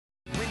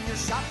you're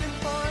shopping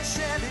for a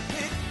Chevy,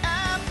 pick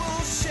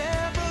Apple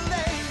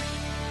Chevrolet.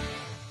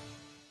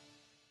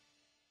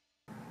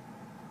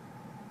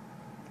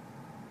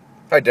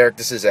 Hi Derek,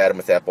 this is Adam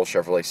with Apple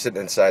Chevrolet,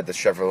 sitting inside the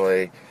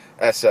Chevrolet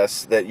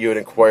SS that you had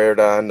inquired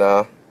on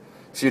a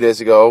few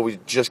days ago. We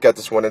just got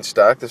this one in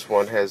stock. This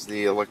one has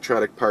the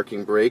electronic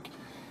parking brake,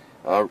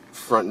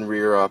 front and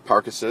rear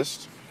park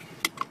assist,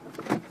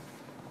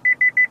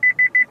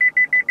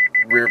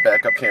 rear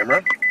backup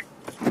camera,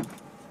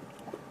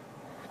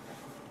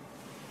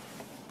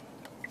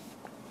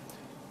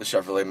 the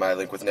Chevrolet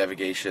MyLink with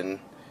navigation,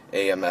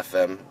 AM,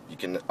 FM. You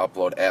can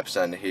upload apps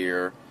onto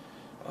here,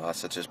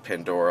 such as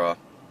Pandora,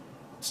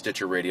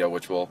 Stitcher Radio,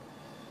 which will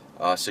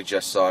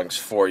suggest songs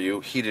for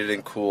you. Heated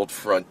and cooled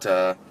front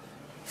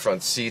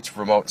seats,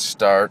 remote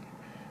start,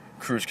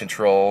 cruise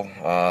control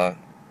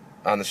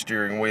on the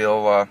steering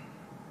wheel,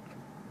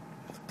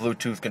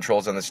 Bluetooth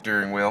controls on the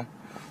steering wheel.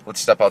 Let's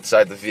step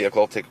outside the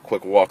vehicle, take a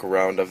quick walk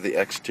around of the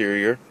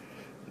exterior.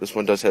 This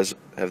one does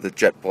have the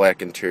jet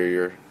black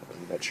interior.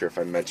 I'm not sure if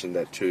I mentioned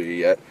that to you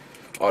yet.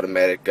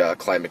 Automatic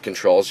climate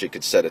controls. You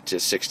could set it to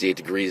 68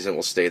 degrees and it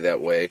will stay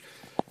that way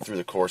through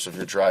the course of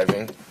your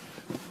driving.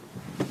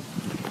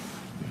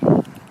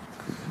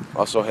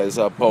 Also has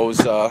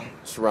Bose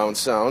surround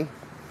sound,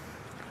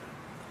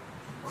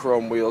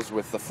 chrome wheels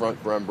with the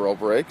front Brembo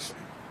brakes.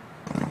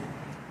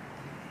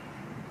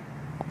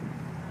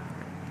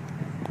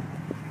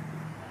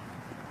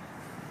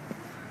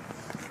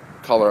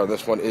 Color on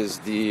this one is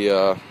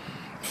the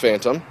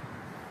Phantom.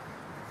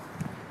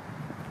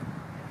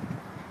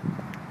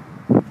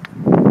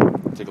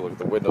 Take a look at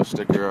the window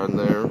sticker on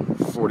there,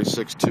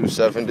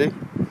 46,270.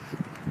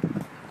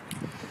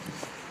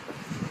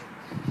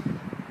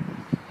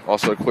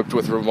 Also equipped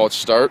with remote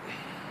start.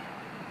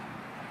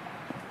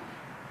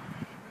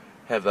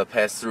 Have a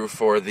pass-through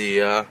for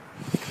the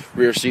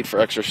rear seat for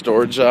extra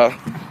storage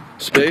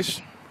space.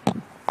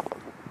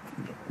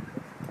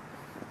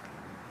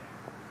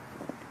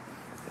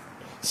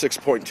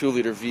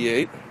 .2-liter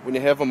V8. When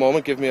you have a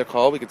moment, give me a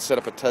call. We could set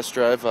up a test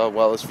drive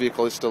while this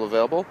vehicle is still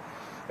available.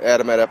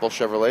 Adam at Apple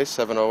Chevrolet,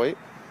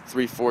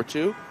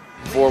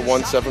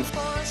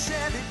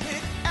 708-342-4175.